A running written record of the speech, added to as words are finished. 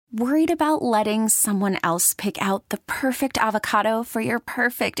Worried about letting someone else pick out the perfect avocado for your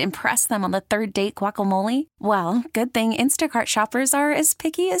perfect impress them on the third date guacamole? Well, good thing Instacart shoppers are as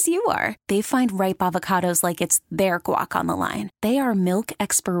picky as you are. They find ripe avocados like it's their guac on the line. They are milk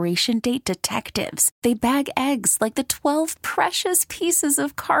expiration date detectives. They bag eggs like the 12 precious pieces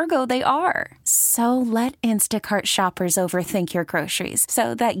of cargo they are. So let Instacart shoppers overthink your groceries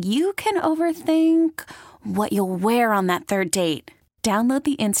so that you can overthink what you'll wear on that third date. Download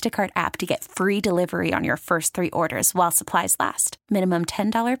the Instacart app to get free delivery on your first 3 orders while supplies last. Minimum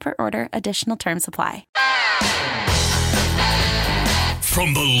 $10 per order. Additional terms apply.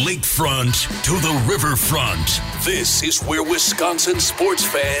 From the lakefront to the riverfront, this is where Wisconsin sports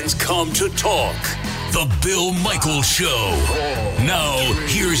fans come to talk. The Bill Michaels Show. Now,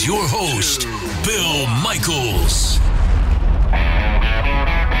 here's your host, Bill Michaels.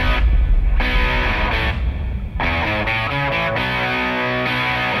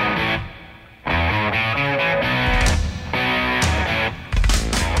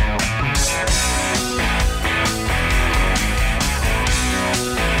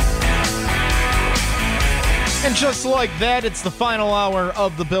 And just like that, it's the final hour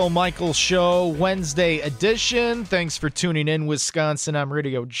of the Bill Michaels Show, Wednesday edition. Thanks for tuning in, Wisconsin. I'm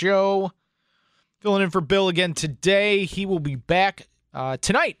Radio Joe. Filling in for Bill again today. He will be back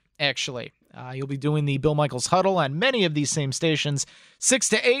tonight, actually. He'll be doing the Bill Michaels Huddle on many of these same stations, 6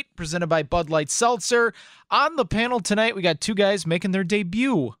 to 8, presented by Bud Light Seltzer. On the panel tonight, we got 2 guys making their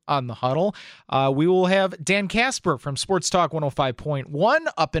debut on the Huddle. We will have Dan Casper from Sports Talk 105.1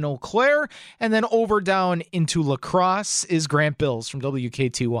 up in Eau Claire, and then over down into La Crosse is Grant Bills from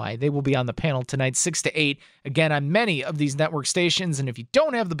WKTY. They will be on the panel tonight, 6 to 8, again on many of these network stations. And if you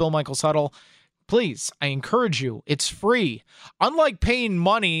don't have the Bill Michaels Huddle, please, I encourage you, it's free. Unlike paying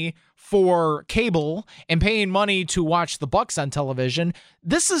money for cable and paying money to watch the Bucks on television,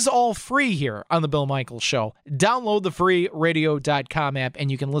 this is all free here on the Bill Michaels Show. Download the free radio.com app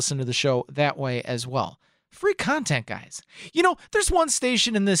and you can listen to the show that way as well. Free content, guys. You know, there's one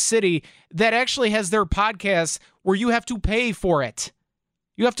station in this city that actually has their podcast where you have to pay for it.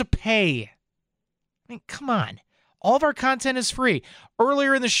 You have to pay. I mean, come on. All of our content is free.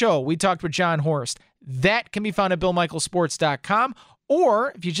 Earlier in the show, we talked with John Horst. That can be found at BillMichaelSports.com.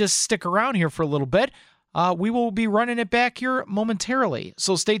 Or if you just stick around here for a little bit, we will be running it back here momentarily.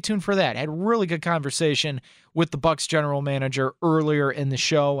 So stay tuned for that. I had a really good conversation with the Bucks general manager earlier in the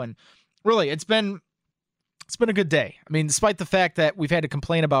show. And really, it's been a good day. I mean, despite the fact that we've had to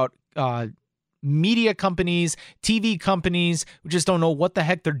complain about media companies, TV companies who just don't know what the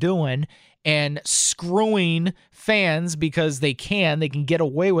heck they're doing and screwing fans because they can get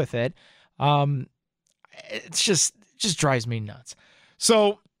away with it. It just drives me nuts.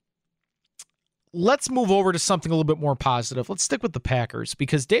 So let's move over to something a little bit more positive. Let's stick with the Packers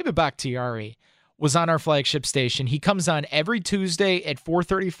because David Bakhtiari was on our flagship station. He comes on every Tuesday at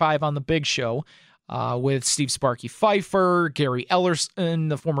 4:35 on The Big Show with Steve Sparky Pfeiffer, Gary Ellerson,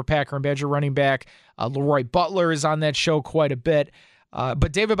 the former Packer and Badger running back. Leroy Butler is on that show quite a bit.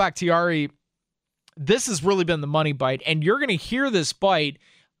 But David Bakhtiari, this has really been the money bite, and you're going to hear this bite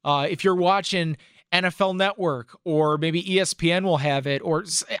if you're watching NFL Network, or maybe ESPN will have it, or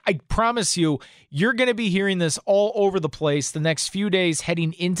I promise you, you're going to be hearing this all over the place the next few days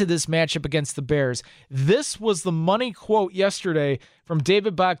heading into this matchup against the Bears. This was the money quote yesterday from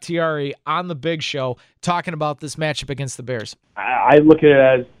David Bakhtiari on The Big Show talking about this matchup against the Bears. I look at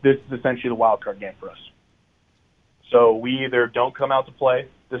it as this is essentially the wild card game for us. So we either don't come out to play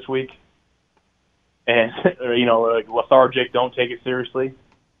this week and, like lethargic, don't take it seriously,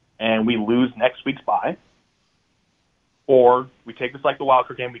 and we lose next week's bye, or we take this like the wild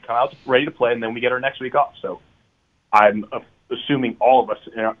card game, we come out ready to play, and then we get our next week off. So I'm assuming all of us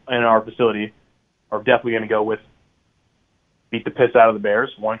in our facility are definitely going to go with beat the piss out of the Bears,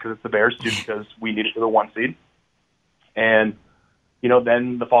 1, because it's the Bears, 2, because we need it for the 1 seed. And,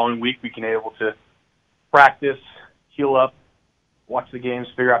 then the following week we can be able to practice, heal up, watch the games,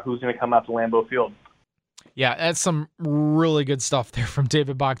 figure out who's going to come out to Lambeau Field. Yeah, that's some really good stuff there from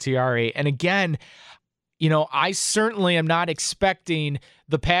David Bakhtiari. And again, I certainly am not expecting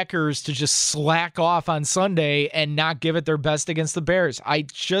the Packers to just slack off on Sunday and not give it their best against the Bears. I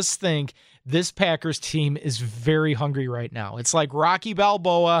just think this Packers team is very hungry right now. It's like Rocky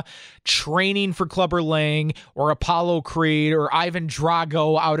Balboa training for Clubber Lang or Apollo Creed or Ivan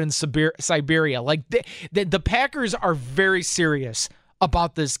Drago out in Siberia. Like the Packers are very serious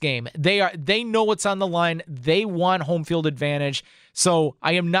about this game. They know what's on the line. They want home field advantage. So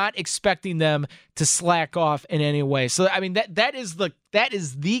I am not expecting them to slack off in any way. So I mean that is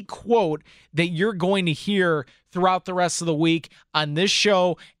the quote that you're going to hear throughout the rest of the week on this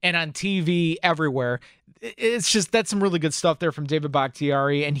show and on TV everywhere. It's just, that's some really good stuff there from David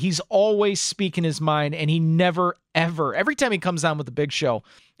Bakhtiari, and he's always speaking his mind, and he never, ever, every time he comes on with the big show,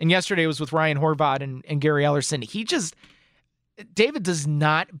 and yesterday was with Ryan Horvath and Gary Ellerson, David does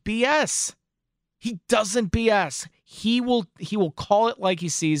not BS. He doesn't BS. He will call it like he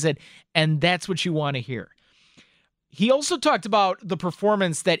sees it, and that's what you want to hear. He also talked about the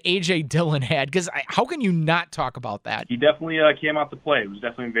performance that A.J. Dillon had, because how can you not talk about that? He definitely came out to play. It was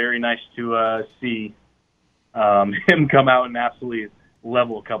definitely very nice to see him come out and absolutely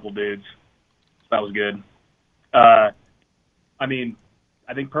level a couple dudes. So that was good. I mean,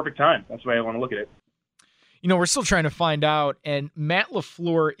 I think perfect time. That's the way I want to look at it. You know, we're still trying to find out, and Matt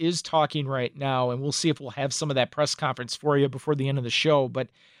LaFleur is talking right now, and we'll see if we'll have some of that press conference for you before the end of the show. But,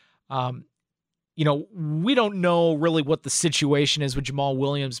 you know, we don't know really what the situation is with Jamal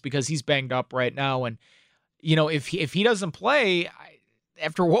Williams because he's banged up right now. And, you know, if he doesn't play,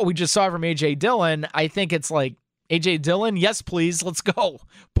 after what we just saw from A.J. Dillon, I think it's like, A.J. Dillon, yes, please, let's go.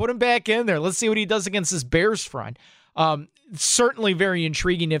 Put him back in there. Let's see what he does against this Bears front. Certainly very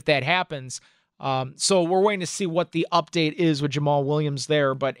intriguing if that happens. So we're waiting to see what the update is with Jamal Williams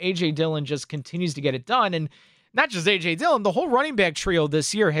there. But A.J. Dillon just continues to get it done. And not just A.J. Dillon, the whole running back trio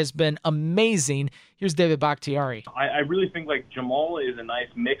this year has been amazing. Here's David Bakhtiari. I really think like Jamal is a nice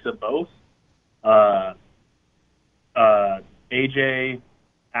mix of both. A.J.,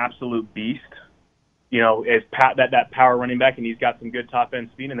 absolute beast. You know, is that power running back, and he's got some good top end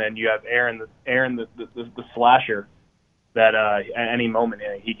speed. And then you have Aaron the slasher that at any moment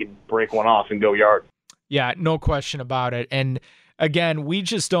he can break one off and go yard. Yeah, no question about it. And again, we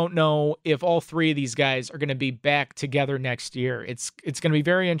just don't know if all three of these guys are going to be back together next year. It's going to be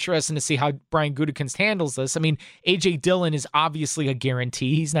very interesting to see how Brian Gutekunst handles this. I mean, A.J. Dillon is obviously a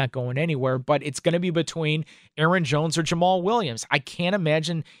guarantee. He's not going anywhere, but it's going to be between Aaron Jones or Jamal Williams. I can't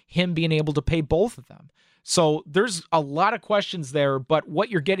imagine him being able to pay both of them. So there's a lot of questions there, but what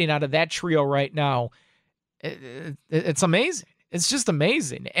you're getting out of that trio right now, it's amazing. It's just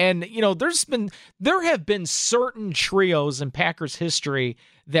amazing. And, you know, there have been certain trios in Packers history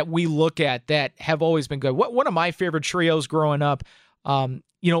that we look at that have always been good. One of my favorite trios growing up,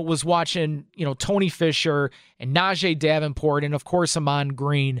 you know, was watching, you know, Tony Fisher and Najee Davenport and, of course, Amon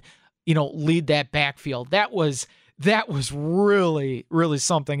Green, you know, lead that backfield. That was really, really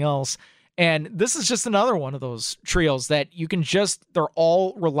something else. And this is just another one of those trios that they're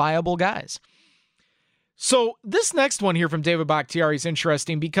all reliable guys. So this next one here from David Bakhtiari is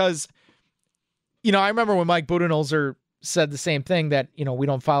interesting because, you know, I remember when Mike Budenholzer said the same thing that, you know, we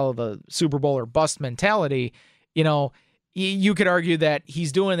don't follow the Super Bowl or bust mentality. You know, you could argue that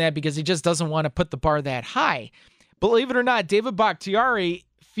he's doing that because he just doesn't want to put the bar that high. Believe it or not, David Bakhtiari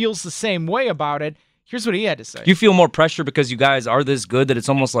feels the same way about it. Here's what he had to say. Do you feel more pressure because you guys are this good that it's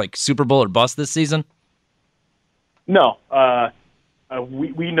almost like Super Bowl or bust this season? No.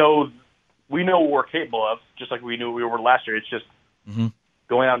 We know what we're capable of, just like we knew we were last year. It's just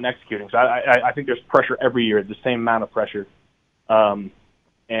going out and executing. So I think there's pressure every year, the same amount of pressure. And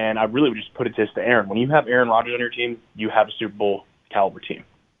I really would just put it to Aaron. When you have Aaron Rodgers on your team, you have a Super Bowl caliber team.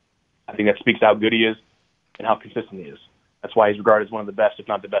 I think that speaks to how good he is and how consistent he is. That's why he's regarded as one of the best, if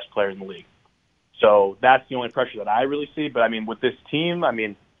not the best player in the league. So that's the only pressure that I really see. But, I mean, with this team, I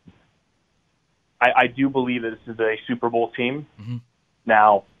mean, I do believe that this is a Super Bowl team. Mm-hmm.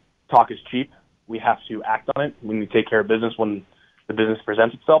 Now, talk is cheap. We have to act on it. We need to take care of business when the business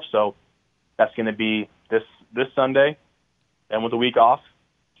presents itself. So that's going to be this Sunday. Then with the week off,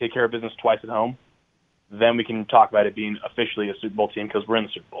 take care of business twice at home. Then we can talk about it being officially a Super Bowl team because we're in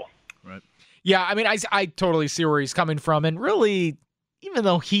the Super Bowl. Right. Yeah, I mean, I totally see where he's coming from. And really, even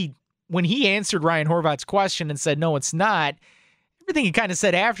though when he answered Ryan Horvath's question and said, no, it's not, everything he kind of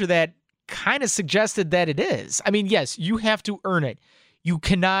said after that kind of suggested that it is. I mean, yes, you have to earn it. You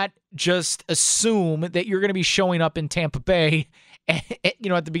cannot just assume that you're going to be showing up in Tampa Bay, at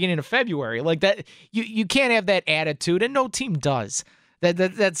the beginning of February like that. You can't have that attitude, and no team does.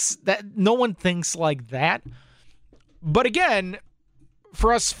 That's no one thinks like that. But again,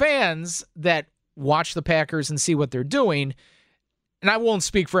 for us fans that watch the Packers and see what they're doing, and I won't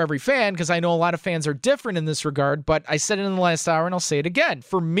speak for every fan because I know a lot of fans are different in this regard, but I said it in the last hour and I'll say it again.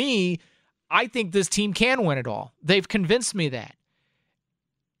 For me, I think this team can win it all. They've convinced me that.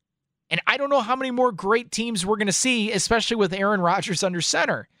 And I don't know how many more great teams we're going to see, especially with Aaron Rodgers under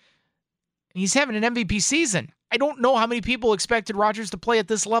center. and he's having an MVP season. I don't know how many people expected Rodgers to play at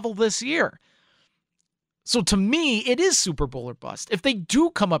this level this year. So to me, it is Super Bowl or bust. If they do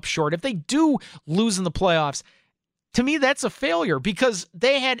come up short, if they do lose in the playoffs, to me, that's a failure because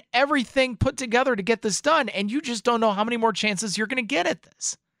they had everything put together to get this done, and you just don't know how many more chances you're going to get at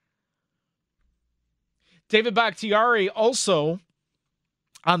this. David Bakhtiari also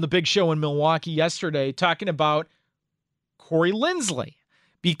on the big show in Milwaukee yesterday talking about Corey Linsley.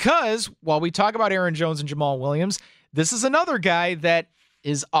 Because while we talk about Aaron Jones and Jamal Williams, this is another guy that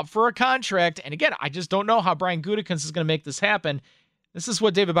is up for a contract. And again, I just don't know how Brian Gutekunst is going to make this happen. This is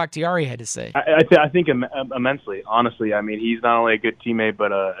what David Bakhtiari had to say. I think immensely, honestly. I mean, he's not only a good teammate,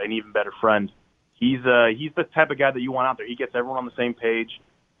 but an even better friend. He's the type of guy that you want out there. He gets everyone on the same page,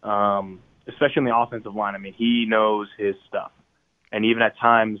 especially in the offensive line. I mean, he knows his stuff. And even at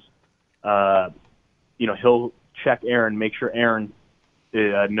times, he'll check Aaron, make sure Aaron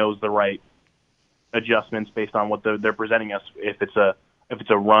knows the right adjustments based on what they're presenting us. If it's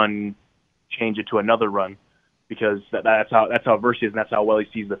a run, change it to another run, because that's how versed he is, and that's how well he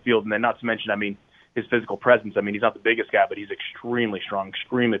sees the field. And then not to mention, I mean, his physical presence. I mean, he's not the biggest guy, but he's extremely strong,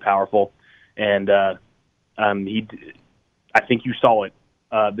 extremely powerful, and I think you saw it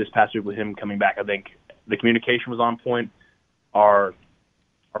this past week with him coming back. I think the communication was on point. Our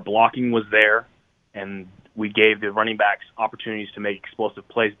blocking was there, and we gave the running backs opportunities to make explosive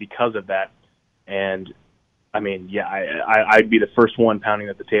plays because of that. And, I mean, yeah, I'd be the first one pounding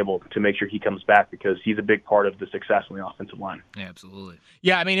at the table to make sure he comes back because he's a big part of the success on the offensive line. Yeah, absolutely.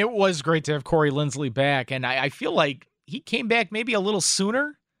 Yeah, I mean, it was great to have Corey Linsley back, and I feel like he came back maybe a little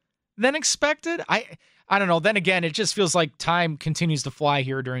sooner than expected. I don't know. Then again, it just feels like time continues to fly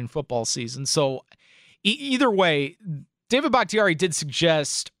here during football season. So either way, David Bakhtiari did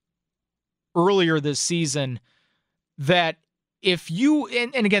suggest earlier this season that if you,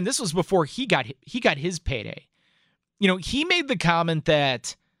 and again, this was before he got his payday. He made the comment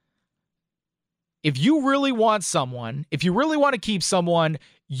that if you really want someone, if you really want to keep someone,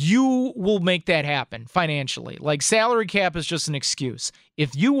 you will make that happen financially. Like salary cap is just an excuse.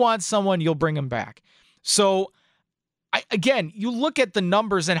 If you want someone, you'll bring them back. So again, you look at the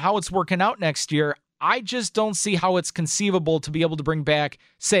numbers and how it's working out next year. I just don't see how it's conceivable to be able to bring back,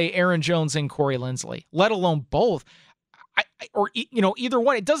 say, Aaron Jones and Corey Linsley, let alone both. Either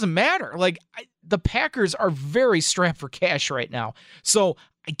one. It doesn't matter. The Packers are very strapped for cash right now. So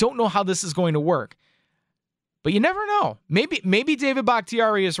I don't know how this is going to work. But you never know. Maybe David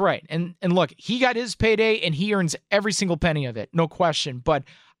Bakhtiari is right. And look, he got his payday and he earns every single penny of it. No question. But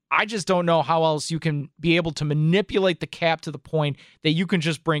I just don't know how else you can be able to manipulate the cap to the point that you can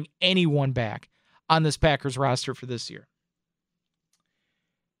just bring anyone back on this Packers roster for this year.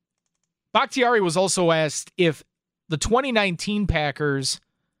 Bakhtiari was also asked if the 2019 Packers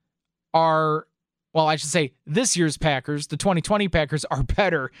are, well, I should say this year's Packers, the 2020 Packers are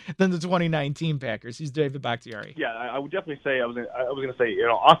better than the 2019 Packers. He's David Bakhtiari. Yeah, I would definitely say, I was going to say,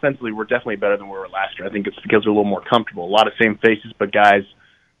 offensively, we're definitely better than we were last year. I think it's because we're a little more comfortable. A lot of same faces, but guys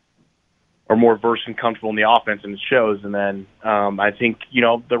are more versed and comfortable in the offense, and it shows. And then I think,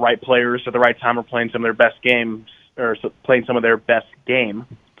 the right players at the right time are playing some of their best games, or playing some of their best game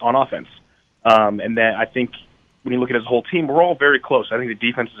on offense. And then I think when you look at his whole team, we're all very close. I think the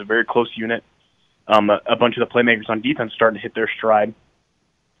defense is a very close unit. A bunch of the playmakers on defense starting to hit their stride.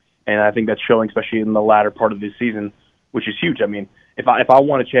 And I think that's showing, especially in the latter part of the season, which is huge. I mean, if I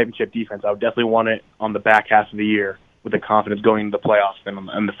want a championship defense, I would definitely want it on the back half of the year with the confidence going into the playoffs and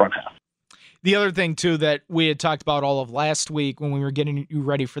in the front half. The other thing, too, that we had talked about all of last week when we were getting you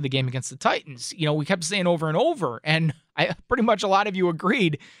ready for the game against the Titans, we kept saying over and over, and pretty much a lot of you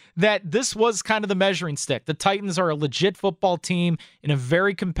agreed that this was kind of the measuring stick. The Titans are a legit football team in a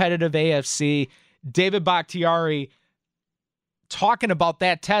very competitive AFC. David Bakhtiari talking about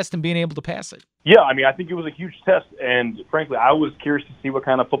that test and being able to pass it. Yeah, I mean, I think it was a huge test, and frankly, I was curious to see what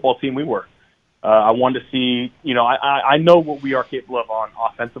kind of football team we were. I wanted to see, I know what we are capable of on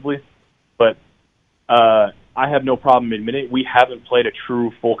offensively, but I have no problem admitting we haven't played a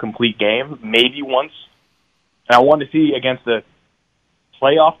true, full, complete game, maybe once. And I wanted to see against a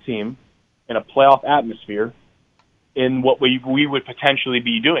playoff team in a playoff atmosphere in what we would potentially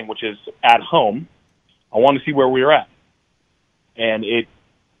be doing, which is at home. I want to see where we were at. And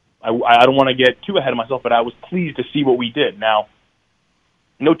I don't want to get too ahead of myself, but I was pleased to see what we did. Now,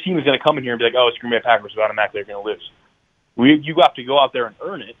 no team is going to come in here and be like, oh, it's Green Bay Packers, so automatically they're going to lose. You have to go out there and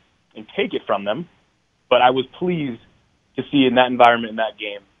earn it and take it from them. But I was pleased to see in that environment, in that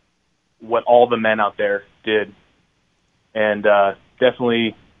game, what all the men out there did. And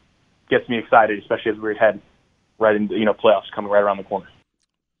definitely gets me excited, especially as we head right into playoffs coming right around the corner.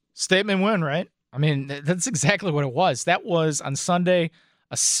 Statement win, right? I mean, that's exactly what it was. That was, on Sunday,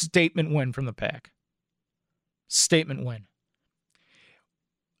 a statement win from the Pack. Statement win.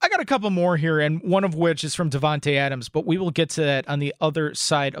 I got a couple more here, and one of which is from Davante Adams, but we will get to that on the other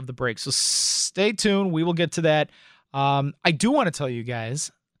side of the break. So stay tuned. We will get to that. I do want to tell you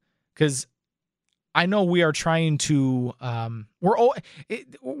guys, because I know we are trying to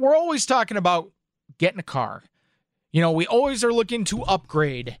we're always talking about getting a car. You know, we always are looking to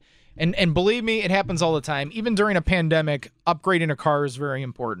upgrade. And believe me, it happens all the time. Even during a pandemic, upgrading a car is very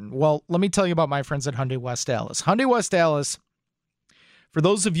important. Well, let me tell you about my friends at Hyundai West Allis. Hyundai West Allis, for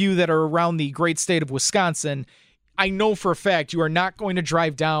those of you that are around the great state of Wisconsin, I know for a fact you are not going to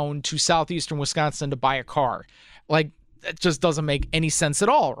drive down to southeastern Wisconsin to buy a car. Like, that just doesn't make any sense at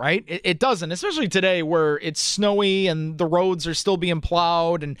all, right? It doesn't, especially today where it's snowy and the roads are still being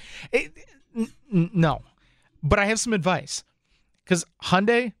plowed. And no. But I have some advice, because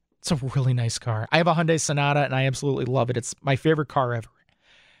Hyundai, it's a really nice car. I have a Hyundai Sonata, and I absolutely love it. It's my favorite car ever.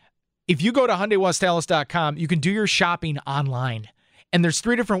 If you go to HyundaiWestAllis.com, you can do your shopping online. And there's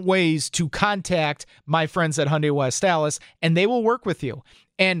 3 different ways to contact my friends at Hyundai West Allis, and they will work with you.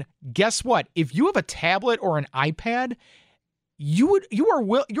 And guess what? If you have a tablet or an iPad,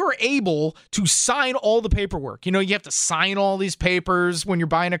 you're able to sign all the paperwork. You know, you have to sign all these papers when you're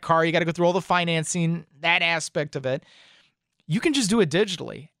buying a car. You got to go through all the financing, that aspect of it. You can just do it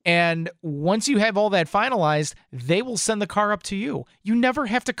digitally. And once you have all that finalized, they will send the car up to you. You never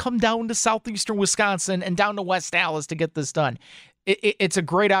have to come down to southeastern Wisconsin and down to West Allis to get this done. It's a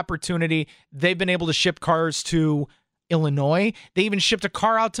great opportunity. They've been able to ship cars to Illinois. They even shipped a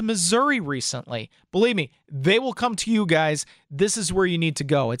car out to Missouri recently. Believe me, they will come to you guys. This is where you need to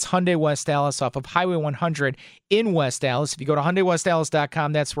go. It's Hyundai West Allis off of Highway 100 in West Allis. If you go to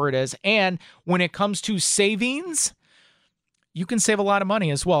HyundaiWestAllis.com, that's where it is. And when it comes to savings, you can save a lot of money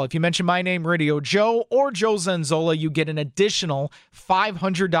as well. If you mention my name, Radio Joe, or Joe Zanzola, you get an additional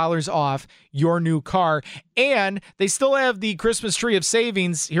 $500 off your new car. And they still have the Christmas tree of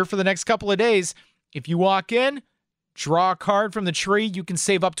savings here for the next couple of days. If you walk in, draw a card from the tree, you can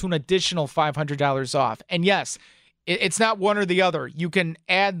save up to an additional $500 off. And yes, it's not one or the other. You can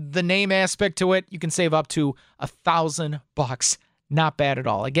add the name aspect to it. You can save up to $1,000. Not bad at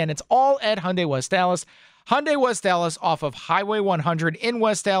all. Again, it's all at Hyundai West Allis. Hyundai West Allis off of Highway 100 in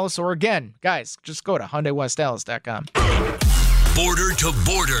West Allis. Or again, guys, just go to HyundaiWestAllis.com. Border to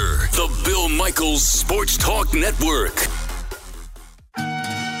Border, the Bill Michaels Sports Talk Network.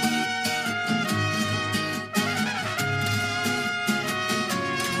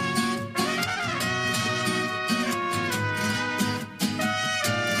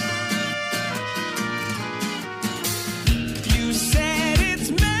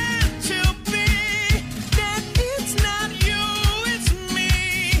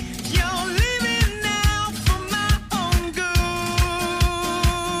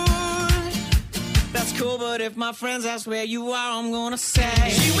 If my friends ask where you are, I'm gonna say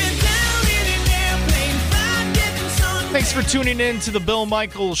she went down in an airplane, 5 different songs. Thanks for tuning in to the Bill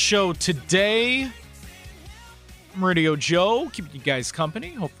Michaels Show today. I'm Radio Joe, keeping you guys company.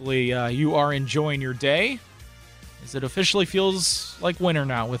 Hopefully you are enjoying your day, as it officially feels like winter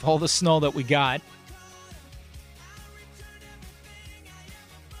now with all the snow that we got.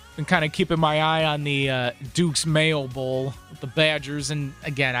 Been kind of keeping my eye on the Duke's Mayo Bowl with the Badgers, and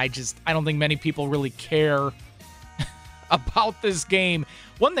again, I don't think many people really care about this game.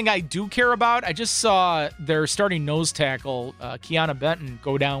 One thing I do care about, I just saw their starting nose tackle, Keanu Benton,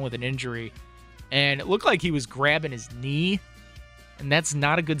 go down with an injury, and it looked like he was grabbing his knee, and that's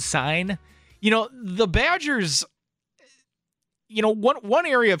not a good sign. You know, the Badgers, you know, one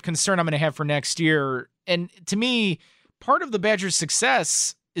area of concern I'm going to have for next year, and to me, part of the Badgers'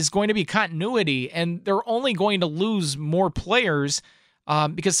 success is going to be continuity, and they're only going to lose more players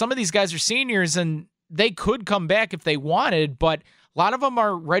because some of these guys are seniors and they could come back if they wanted, but a lot of them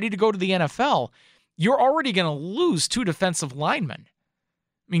are ready to go to the NFL. You're already going to lose 2 defensive linemen.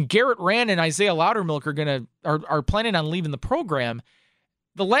 I mean, Garrett Rand and Isaiah Loudermilk are planning on leaving the program.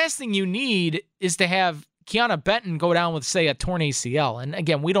 The last thing you need is to have Keanu Benton go down with, say, a torn ACL. And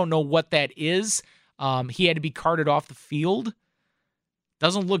again, we don't know what that is. He had to be carted off the field.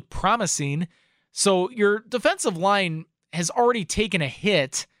 Doesn't look promising. So your defensive line has already taken a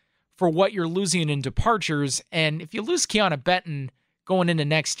hit for what you're losing in departures. And if you lose Keanu Benton going into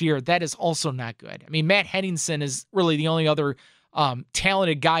next year, that is also not good. I mean, Matt Henningsen is really the only other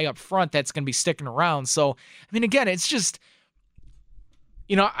talented guy up front that's going to be sticking around. So, I mean, again, it's just,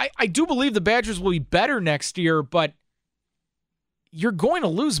 you know, I do believe the Badgers will be better next year, but you're going to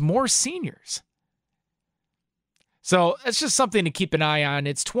lose more seniors. So that's just something to keep an eye on.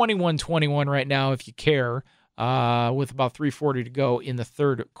 It's 21-21 right now if you care, with about 3:40 to go in the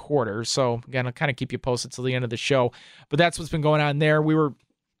third quarter. So, again, I'll kind of keep you posted till the end of the show. But that's what's been going on there. We were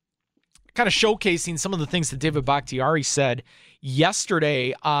kind of showcasing some of the things that David Bakhtiari said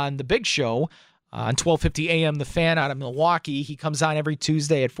yesterday on the big show on 1250 AM, The Fan out of Milwaukee. He comes on every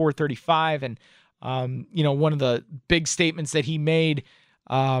Tuesday at 4:35. And, one of the big statements that he made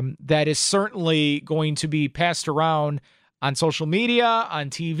that is certainly going to be passed around on social media, on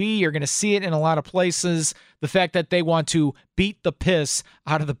TV. You're going to see it in a lot of places. The fact that they want to beat the piss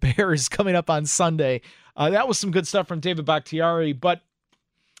out of the Bears coming up on Sunday. That was some good stuff from David Bakhtiari. But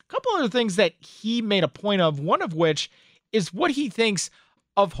a couple other things that he made a point of, one of which is what he thinks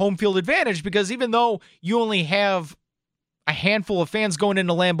of home field advantage, because even though you only have a handful of fans going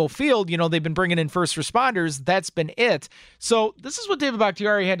into Lambeau Field, they've been bringing in first responders. That's been it. So this is what David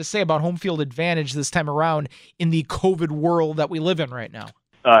Bakhtiari had to say about home field advantage this time around in the COVID world that we live in right now.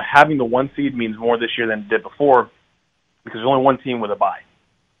 Having the 1 seed means more this year than it did before because there's only one team with a bye.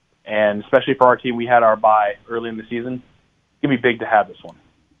 And especially for our team, we had our bye early in the season. It's going to be big to have this one.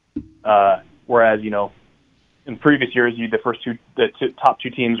 Whereas, in previous years, the top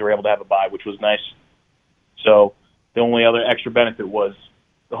two teams were able to have a bye, which was nice. So the only other extra benefit was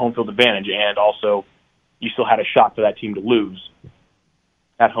the home field advantage, and also you still had a shot for that team to lose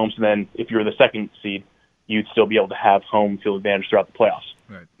at home. So then if you were the second seed, you'd still be able to have home field advantage throughout the playoffs.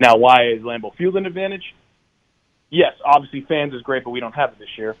 Right. Now, why is Lambeau Field an advantage? Yes, obviously fans is great, but we don't have it this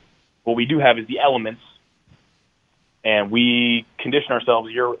year. What we do have is the elements, and we condition ourselves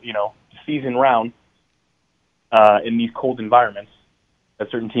season round in these cold environments that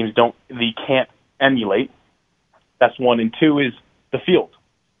certain teams can't emulate. That's one. And two is the field.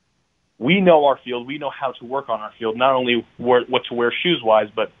 We know our field. We know how to work on our field, not only what to wear shoes-wise,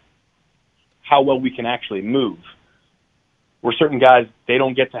 but how well we can actually move. Where certain guys, they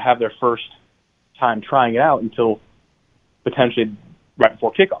don't get to have their first time trying it out until potentially right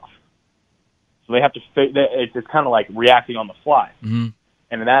before kickoff. So they have to. It's kind of like reacting on the fly. Mm-hmm.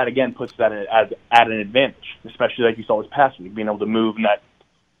 And that, again, puts that at an advantage, especially like you saw this past week, being able to move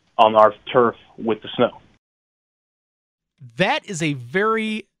on our turf with the snow. That is a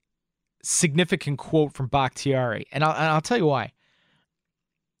very significant quote from Bakhtiari, and I'll tell you why.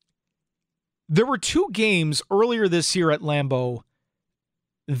 There were two games earlier this year at Lambeau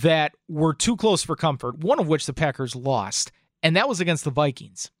that were too close for comfort, one of which the Packers lost, and that was against the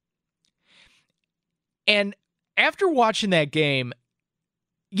Vikings. And after watching that game,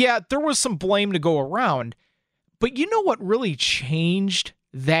 yeah, there was some blame to go around, but you know what really changed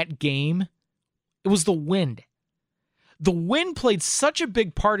that game? It was the wind. The wind played such a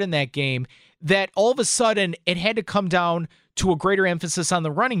big part in that game that all of a sudden it had to come down to a greater emphasis on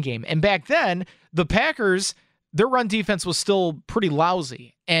the running game. And back then, the Packers, their run defense was still pretty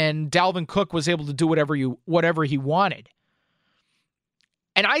lousy, and Dalvin Cook was able to do whatever he wanted.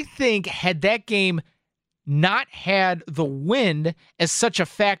 And I think had that game not had the wind as such a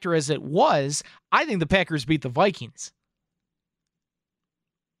factor as it was, I think the Packers beat the Vikings.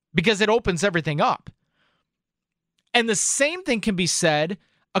 Because it opens everything up. And the same thing can be said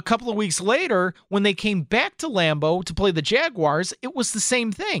a couple of weeks later when they came back to Lambeau to play the Jaguars. It was the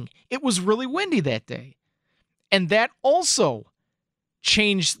same thing. It was really windy that day. And that also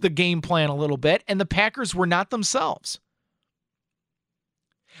changed the game plan a little bit, and the Packers were not themselves.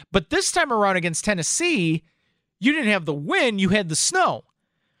 But this time around against Tennessee, you didn't have the wind, you had the snow.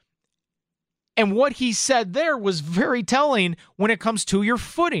 And what he said there was very telling when it comes to your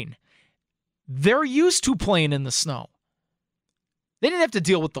footing. They're used to playing in the snow. They didn't have to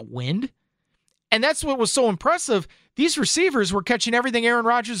deal with the wind. And that's what was so impressive. These receivers were catching everything Aaron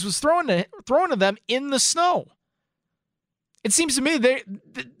Rodgers was throwing to them in the snow. It seems to me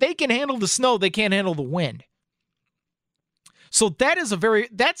they can handle the snow, they can't handle the wind. So that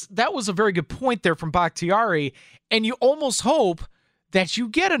was a very good point there from Bakhtiari, and you almost hope that you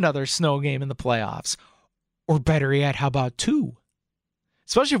get another snow game in the playoffs. Or better yet, how about two?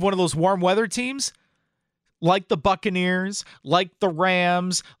 Especially if one of those warm weather teams, like the Buccaneers, like the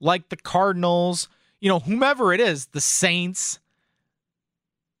Rams, like the Cardinals, whomever it is, the Saints,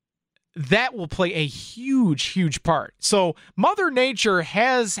 that will play a huge, huge part. So Mother Nature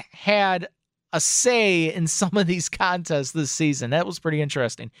has had a say in some of these contests this season. That was pretty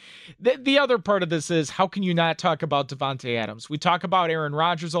interesting. The other part of this is, how can you not talk about Davante Adams? We talk about Aaron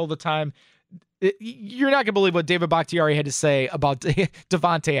Rodgers all the time. You're not going to believe what David Bakhtiari had to say about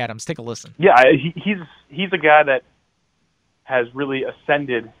Davante Adams. Take a listen. Yeah, he's a guy that has really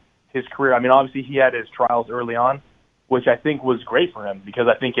ascended his career. I mean, obviously he had his trials early on, which I think was great for him because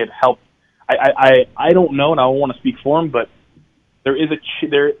I think it helped I don't know, and I don't want to speak for him, but there is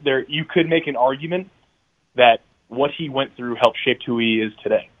there you could make an argument that what he went through helped shape who he is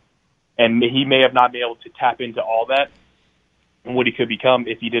today, and he may have not been able to tap into all that and what he could become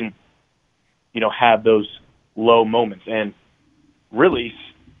if he didn't, have those low moments. And really,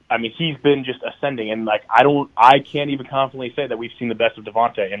 I mean, he's been just ascending, and I can't even confidently say that we've seen the best of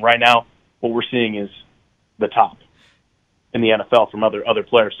Davante. And right now, what we're seeing is the top in the NFL from other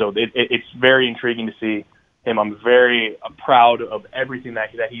players. So it's very intriguing to see him. I'm very proud of everything that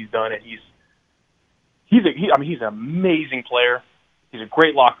he's done, and he's an amazing player. He's a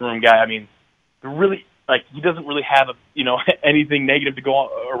great locker room guy. I mean, he doesn't really have anything negative to go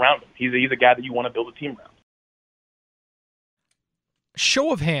around him. He's a guy that you want to build a team around.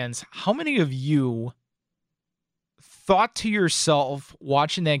 Show of hands, how many of you thought to yourself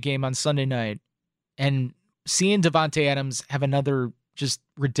watching that game on Sunday night and seeing Davante Adams have another just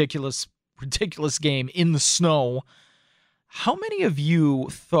ridiculous game in the snow, how many of you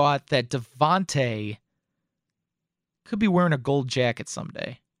thought that Davante could be wearing a gold jacket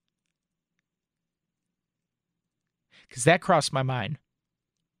someday? Because that crossed my mind.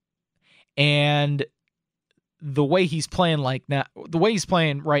 And the way he's playing right now,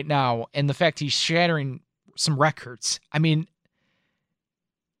 and the fact he's shattering some records, I mean,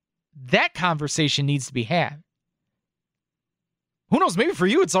 that conversation needs to be had. Who knows? Maybe for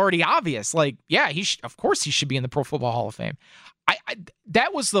you, it's already obvious. Of course he should be in the Pro Football Hall of Fame.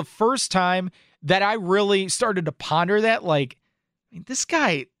 That was the first time that I really started to ponder that. This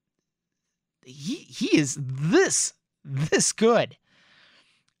guy, he is this good.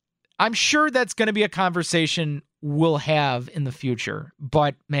 I'm sure that's going to be a conversation we'll have in the future.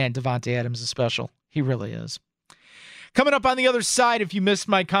 But, man, Davante Adams is special. He really is. Coming up on the other side, if you missed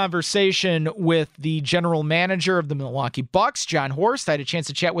my conversation with the general manager of the Milwaukee Bucks, Jon Horst, I had a chance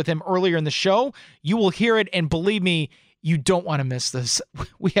to chat with him earlier in the show. You will hear it, and believe me, you don't want to miss this.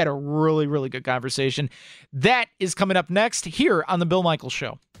 We had a really, really good conversation. That is coming up next here on The Bill Michaels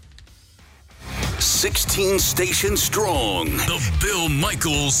Show. 16 stations strong. The Bill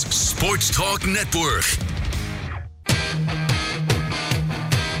Michaels Sports Talk Network.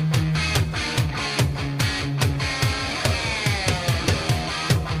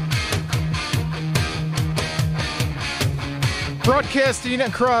 Broadcasting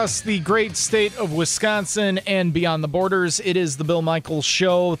across the great state of Wisconsin and beyond the borders, it is the Bill Michaels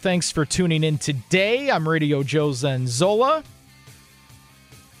Show. Thanks for tuning in today. I'm Radio Joe Zanzola.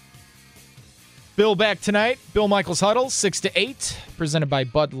 Bill back tonight. Bill Michaels Huddle, 6 to 8, presented by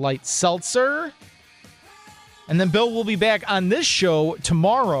Bud Light Seltzer. And then Bill will be back on this show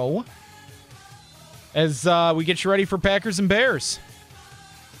tomorrow as we get you ready for Packers and Bears.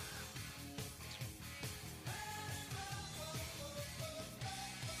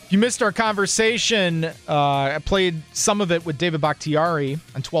 If you missed our conversation, I played some of it with David Bakhtiari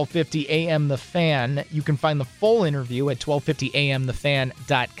on 1250 AM The Fan. You can find the full interview at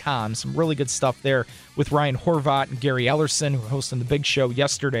 1250amthefan.com. Some really good stuff there with Ryan Horvat and Gary Ellerson, who were hosting the big show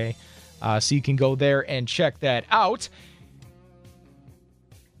yesterday. So you can go there and check that out.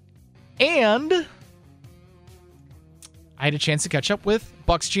 And I had a chance to catch up with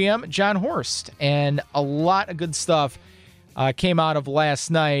Bucks GM Jon Horst, and a lot of good stuff came out of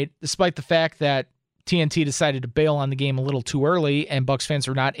last night, despite the fact that TNT decided to bail on the game a little too early and Bucks fans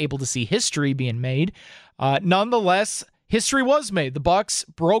were not able to see history being made. Nonetheless, history was made. The Bucks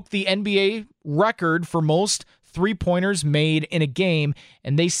broke the NBA record for most three-pointers made in a game,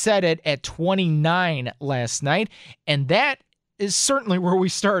 and they set it at 29 last night. And that is certainly where we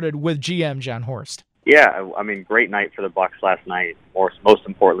started with GM Jon Horst. Yeah, I mean, great night for the Bucks last night. Most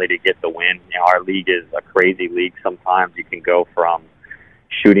importantly, to get the win. You know, our league is a crazy league. Sometimes you can go from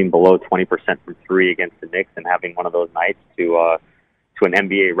shooting below 20% from three against the Knicks and having one of those nights to an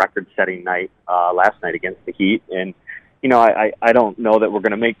NBA record-setting night last night against the Heat. And you know, I don't know that we're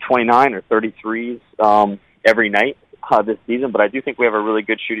going to make 29 or 33s every night this season, but I do think we have a really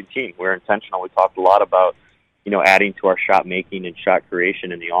good shooting team. We're intentional. We talked a lot about, you know, adding to our shot making and shot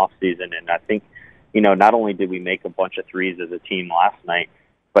creation in the off season, and I think, you know, not only did we make a bunch of threes as a team last night,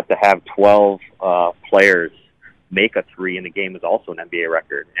 but to have 12 players make a three in the game is also an NBA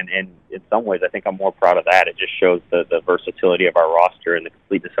record. And in some ways, I think I'm more proud of that. It just shows the versatility of our roster and the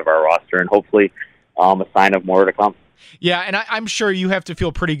completeness of our roster, and hopefully a sign of more to come. Yeah, and I'm sure you have to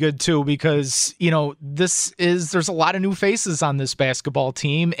feel pretty good, too, because, you know, there's a lot of new faces on this basketball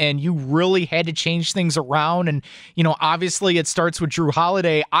team, and you really had to change things around. And, you know, obviously it starts with Jrue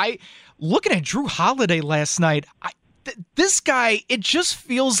Holiday. Looking at Jrue Holiday last night, this guy, it just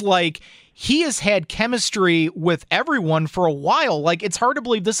feels like he has had chemistry with everyone for a while. Like, it's hard to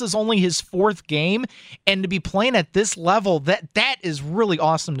believe this is only his 4th game, and to be playing at this level, that is really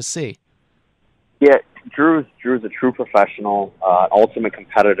awesome to see. Yeah, Drew's a true professional, ultimate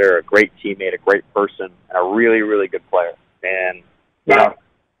competitor, a great teammate, a great person, and a really, really good player. And, you know,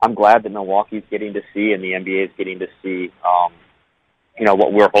 I'm glad that Milwaukee's getting to see and the NBA is getting to see, you know,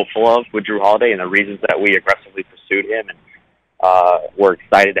 what we're hopeful of with Drew Holiday and the reasons that we aggressively pursued him. And we're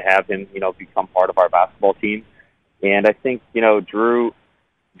excited to have him, you know, become part of our basketball team. And I think, you know, Drew's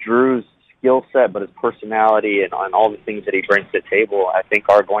skill set, but his personality and all the things that he brings to the table, I think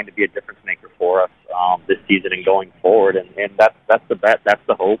are going to be a difference maker for us this season and going forward. And that's the bet, that's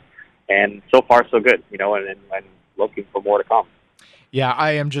the hope. And so far, so good, you know, and looking for more to come. Yeah,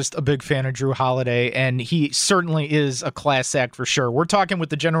 I am just a big fan of Drew Holiday, and he certainly is a class act for sure. We're talking with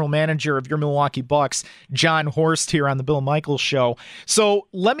the general manager of your Milwaukee Bucks, Jon Horst, here on the Bill Michaels Show. So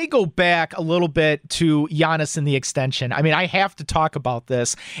let me go back a little bit to Giannis and the extension. I mean, I have to talk about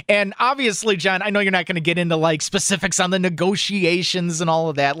this. And obviously, John, I know you're not going to get into like specifics on the negotiations and all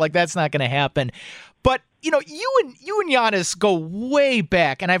of that. Like, that's not going to happen. But, you know, you and Giannis go way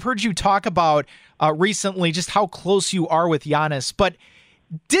back, and I've heard you talk about recently just how close you are with Giannis. But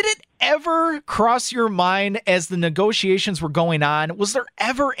did it ever cross your mind as the negotiations were going on? Was there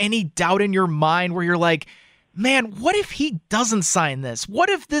ever any doubt in your mind where you're like, man, what if he doesn't sign this? What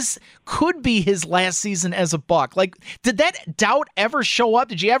if this could be his last season as a Buck? Like, did that doubt ever show up?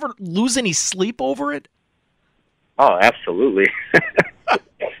 Did you ever lose any sleep over it? Oh, absolutely.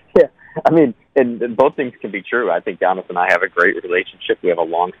 Yeah, I mean, and both things can be true. I think Giannis and I have a great relationship. We have a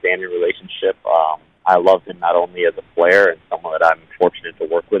long-standing relationship. I love him not only as a player and someone that I'm fortunate to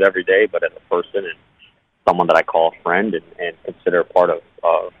work with every day, but as a person and someone that I call a friend and consider a part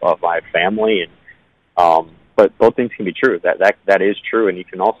of my family. And but both things can be true. That is true, and you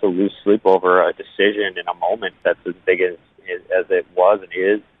can also lose sleep over a decision in a moment that's as big as it was and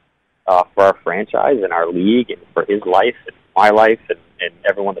is for our franchise and our league and for his life and my life and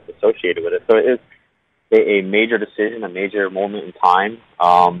everyone that's associated with it. So it is a major decision, a major moment in time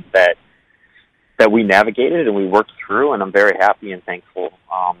that we navigated and we worked through, and I'm very happy and thankful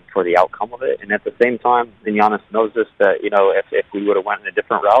for the outcome of it. And at the same time, and Giannis knows this, that, you know, if we would have went in a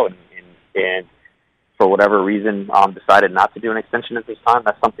different route and for whatever reason decided not to do an extension at this time,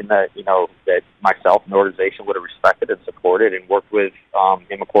 that's something that, you know, that myself and the organization would have respected and supported and worked with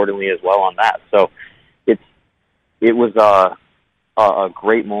him accordingly as well on that. So it was a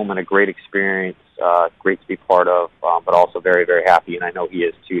great moment, a great experience, great to be part of, but also very, very happy, and I know he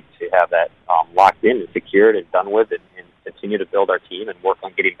is too, to have that locked in and secured and done with, and continue to build our team and work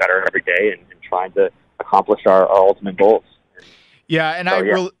on getting better every day and trying to accomplish our ultimate goals. Yeah, and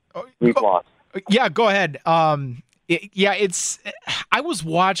so, we've lost. Yeah, go ahead. I was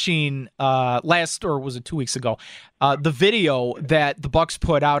watching last, or was it 2 weeks ago, the video that the Bucks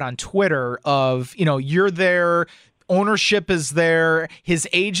put out on Twitter of, you know, you're there, ownership is there, his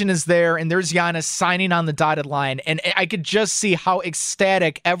agent is there, and there's Giannis signing on the dotted line. And I could just see how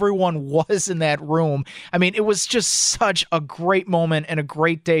ecstatic everyone was in that room. I mean, it was just such a great moment and a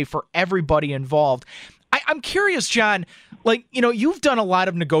great day for everybody involved. I'm curious, John, like, you know, you've done a lot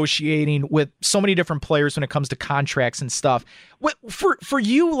of negotiating with so many different players when it comes to contracts and stuff. For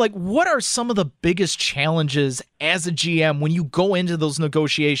you, like, what are some of the biggest challenges as a GM when you go into those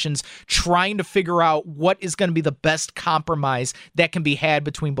negotiations trying to figure out what is going to be the best compromise that can be had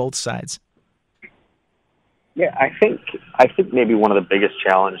between both sides? Yeah, I think maybe one of the biggest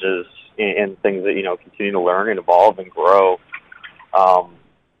challenges in things that, you know, continue to learn and evolve and grow,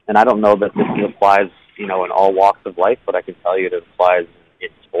 and I don't know that this applies, you know, in all walks of life, but I can tell you it applies in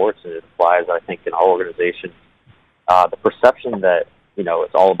sports and it applies, I think, in our organization. The perception that, you know,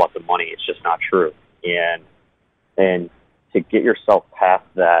 it's all about the money, it's just not true. And to get yourself past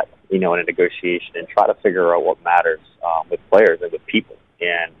that, you know, in a negotiation and try to figure out what matters with players and with people.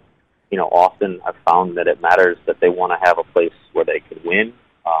 And, you know, often I've found that it matters that they want to have a place where they can win,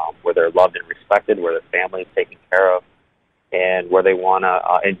 where they're loved and respected, where their family is taken care of, and where they want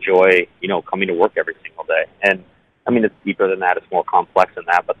to enjoy, you know, coming to work every single day. And, I mean, it's deeper than that. It's more complex than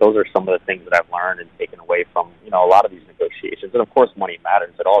that. But those are some of the things that I've learned and taken away from, you know, a lot of these negotiations. And, of course, money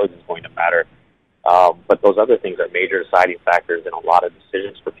matters. It always is going to matter. But those other things are major deciding factors in a lot of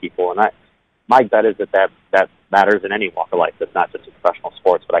decisions for people. And my bet is that matters in any walk of life. It's not just in professional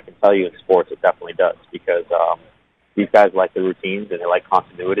sports. But I can tell you in sports it definitely does, because these guys like the routines and they like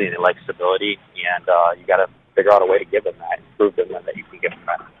continuity and they like stability. And you got to figure out a way to give them that and prove them that you can give them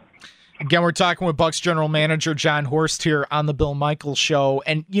that. Again, we're talking with Bucks general manager Jon Horst here on the Bill Michaels Show.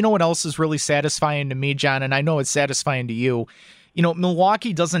 And you know what else is really satisfying to me, John, and I know it's satisfying to you,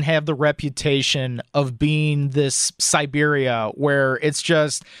 Milwaukee doesn't have the reputation of being this Siberia where it's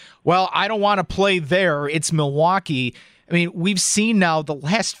just, well, I don't want to play there. It's Milwaukee. I mean, we've seen now the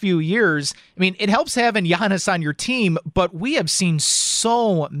last few years, it helps having Giannis on your team, but we have seen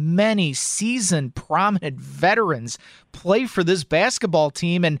so many seasoned, prominent veterans play for this basketball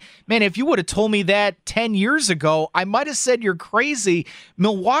team. And, man, if you would have told me that 10 years ago, I might have said you're crazy.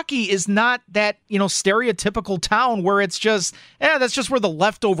 Milwaukee is not that, stereotypical town where it's just, that's just where the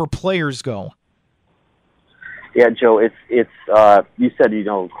leftover players go. Yeah, Joe, it's you said,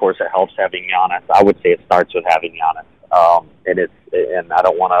 of course, it helps having Giannis. I would say it starts with having Giannis. And I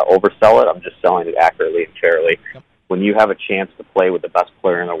don't want to oversell it. I'm just selling it accurately and fairly. Yep. When you have a chance to play with the best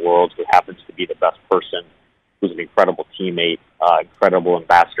player in the world, who happens to be the best person, who's an incredible teammate, incredible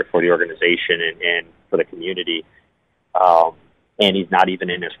ambassador for the organization and for the community, and he's not even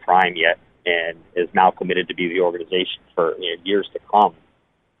in his prime yet, and is now committed to be the organization for years to come,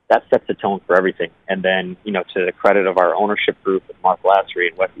 that sets the tone for everything. And then, to the credit of our ownership group with Mark Lassery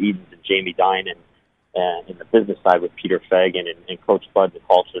and Wes Edens and Jamie Dine and in the business side with Peter Fagan and Coach Bud, the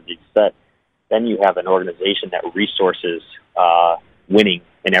culture that he's set, then you have an organization that resources winning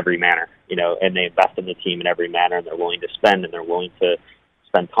in every manner, and they invest in the team in every manner, and they're willing to spend, and they're willing to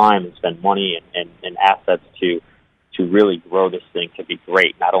spend time and spend money and assets to really grow this thing to be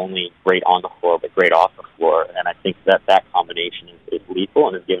great, not only great on the floor, but great off the floor. And I think that combination is lethal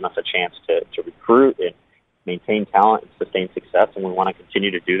and has given us a chance to recruit and maintain talent and sustain success, and we want to continue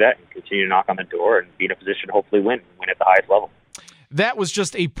to do that and continue to knock on the door and be in a position to hopefully win at the highest level. That was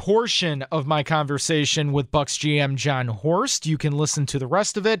just a portion of my conversation with Bucks GM Jon Horst. You can listen to the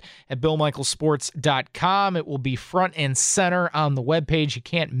rest of it at BillMichaelSports.com. It will be front and center on the webpage. You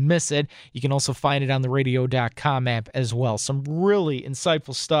can't miss it. You can also find it on the radio.com app as well. Some really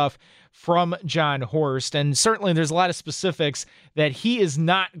insightful stuff from Jon Horst, and certainly there's a lot of specifics that he is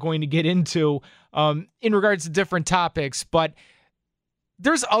not going to get into in regards to different topics, but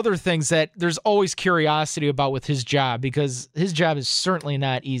there's other things that there's always curiosity about with his job, because his job is certainly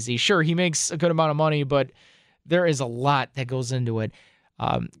not easy. Sure, he makes a good amount of money, but there is a lot that goes into it.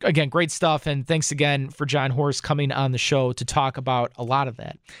 Again, great stuff, and thanks again for Jon Horst coming on the show to talk about a lot of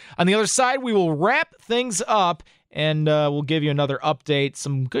that. On the other side, we will wrap things up, and we'll give you another update.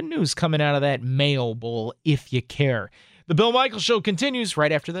 Some good news coming out of that Mayo Bowl, if you care. The Bill Michaels Show continues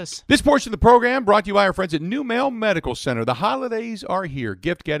right after this. This portion of the program brought to you by our friends at New Mail Medical Center. The holidays are here.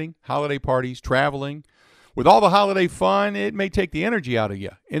 Gift getting, holiday parties, traveling. With all the holiday fun, it may take the energy out of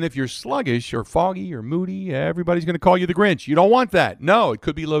you. And if you're sluggish or foggy or moody, everybody's going to call you the Grinch. You don't want that. No, it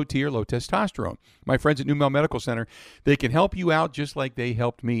could be low T or low testosterone. My friends at New Mail Medical Center, they can help you out just like they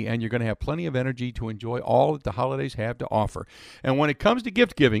helped me, and you're going to have plenty of energy to enjoy all that the holidays have to offer. And when it comes to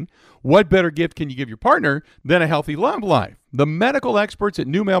gift giving, what better gift can you give your partner than a healthy love life? The medical experts at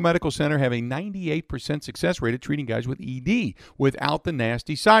New Mail Medical Center have a 98% success rate at treating guys with ED without the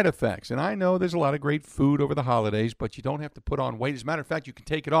nasty side effects. And I know there's a lot of great food over the holidays, but you don't have to put on weight. As a matter of fact, you can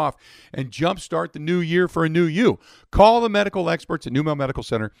take it off and jumpstart the new year for a new you. Call the medical experts at New Mail Medical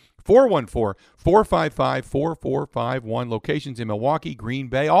Center, 414-455-4451. Locations in Milwaukee, Green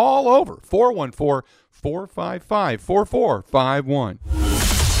Bay, all over. 414-455-4451.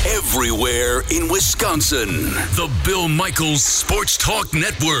 Everywhere in Wisconsin. The Bill Michaels Sports Talk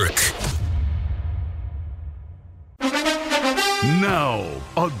Network. Now,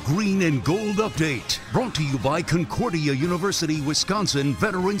 a green and gold update brought to you by Concordia University, Wisconsin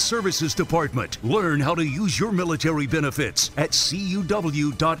Veteran Services Department. Learn how to use your military benefits at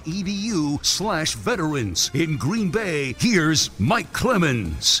cuw.edu/veterans. In Green Bay, here's Mike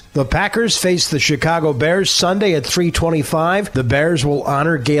Clemens. The Packers face the Chicago Bears Sunday at 3:25. The Bears will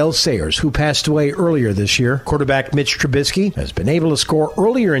honor Gale Sayers, who passed away earlier this year. Quarterback Mitch Trubisky has been able to score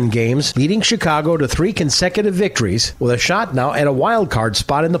earlier in games, leading Chicago to 3 consecutive victories, with a shot now at a wild card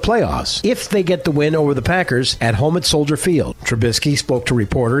spot in the playoffs if they get the win over the Packers at home at Soldier Field. Trubisky spoke to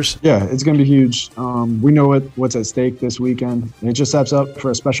reporters. Yeah, it's going to be huge. We know what's at stake this weekend. It just sets up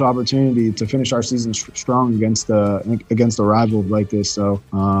for a special opportunity to finish our season strong against a rival like this. So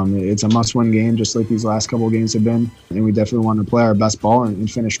it's a must-win game, just like these last couple of games have been. And we definitely want to play our best ball and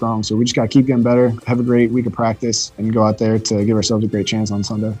finish strong. So we just got to keep getting better, have a great week of practice, and go out there to give ourselves a great chance on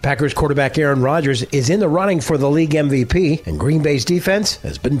Sunday. Packers quarterback Aaron Rodgers is in the running for the league MVP, and Green Bay's defense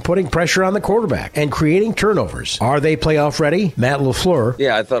has been putting pressure on the quarterback and creating turnovers. Are they playoff ready? Matt LaFleur.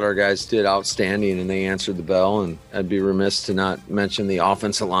 Yeah, I thought our guys did outstanding, and they answered the bell, and I'd be remiss to not mention the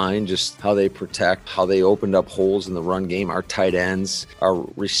offensive line, just how they protect, how they opened up holes in the run game, our tight ends, our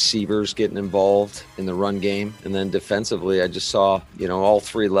receivers getting involved in the run game, and then defensively, I just saw, all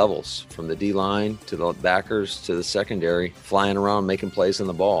three levels, from the D-line to the backers to the secondary, flying around, making plays on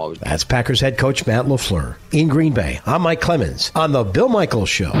the ball. That's Packers head coach Matt LaFleur. In Green Bay, I'm Mike Clemens on The Bill Michaels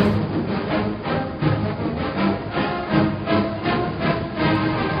Show.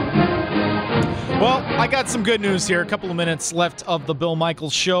 Well, I got some good news here. A couple of minutes left of The Bill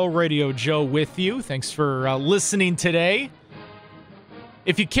Michaels Show. Radio Joe with you. Thanks for listening today.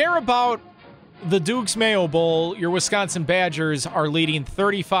 If you care about the Duke's Mayo Bowl, your Wisconsin Badgers are leading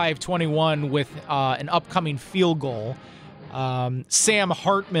 35-21 with an upcoming field goal. Sam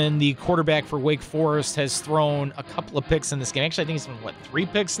Hartman, the quarterback for Wake Forest, has thrown a couple of picks in this game. Actually, I think he's thrown, 3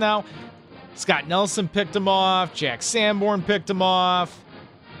 picks now? Scott Nelson picked him off. Jack Sanborn picked him off.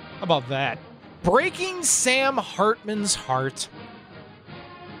 How about that? Breaking Sam Hartman's heart.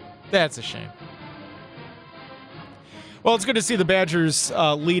 That's a shame. Well, it's good to see the Badgers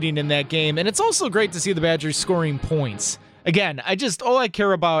leading in that game, and it's also great to see the Badgers scoring points. Again, all I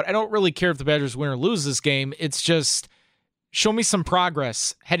care about, I don't really care if the Badgers win or lose this game. It's just show me some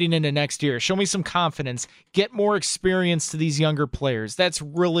progress heading into next year. Show me some confidence. Get more experience to these younger players. That's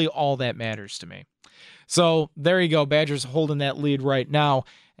really all that matters to me. So there you go. Badgers holding that lead right now.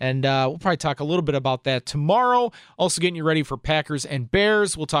 And we'll probably talk a little bit about that tomorrow. Also getting you ready for Packers and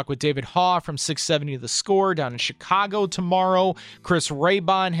Bears. We'll talk with David Haw from 670 The Score down in Chicago tomorrow. Chris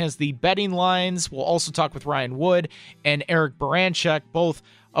Raybon has the betting lines. We'll also talk with Ryan Wood and Eric Baranchek, both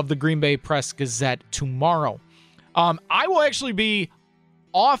of the Green Bay Press-Gazette tomorrow. I will actually be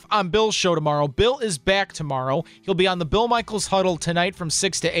off on Bill's show tomorrow. Bill is back tomorrow. He'll be on the Bill Michaels Huddle tonight from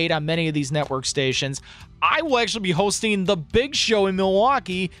 6 to 8 on many of these network stations. I will actually be hosting the Big Show in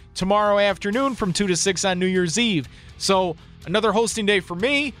Milwaukee tomorrow afternoon from 2 to 6 on New Year's Eve. So another hosting day for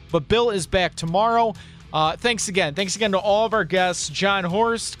me, but Bill is back tomorrow. Thanks again. Thanks again to all of our guests, John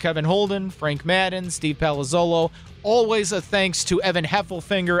Horst, Kevin Holden, Frank Madden, Steve Palazzolo. Always a thanks to Evan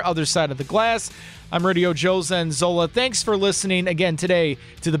Heffelfinger, other side of the glass. I'm Radio Joe Zanzola. Thanks for listening again today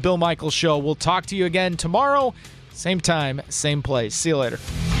to The Bill Michaels Show. We'll talk to you again tomorrow, same time, same place. See you later.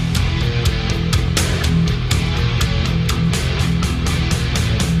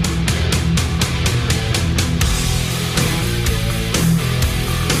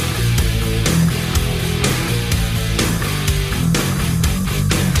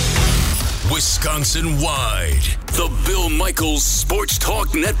 Wisconsin-wide, the Bill Michaels Sports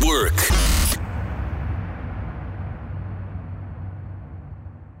Talk Network.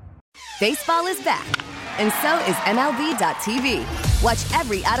 Baseball is back, and so is MLB.tv. Watch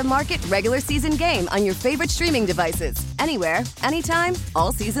every out-of-market regular season game on your favorite streaming devices, anywhere, anytime,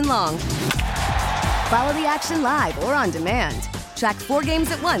 all season long. Follow the action live or on demand. Track 4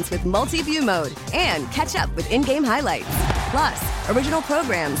 games at once with multi-view mode and catch up with in-game highlights. Plus, original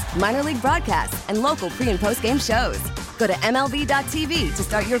programs, minor league broadcasts, and local pre- and post-game shows. Go to MLB.tv to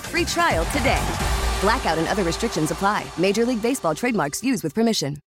start your free trial today. Blackout and other restrictions apply. Major League Baseball trademarks used with permission.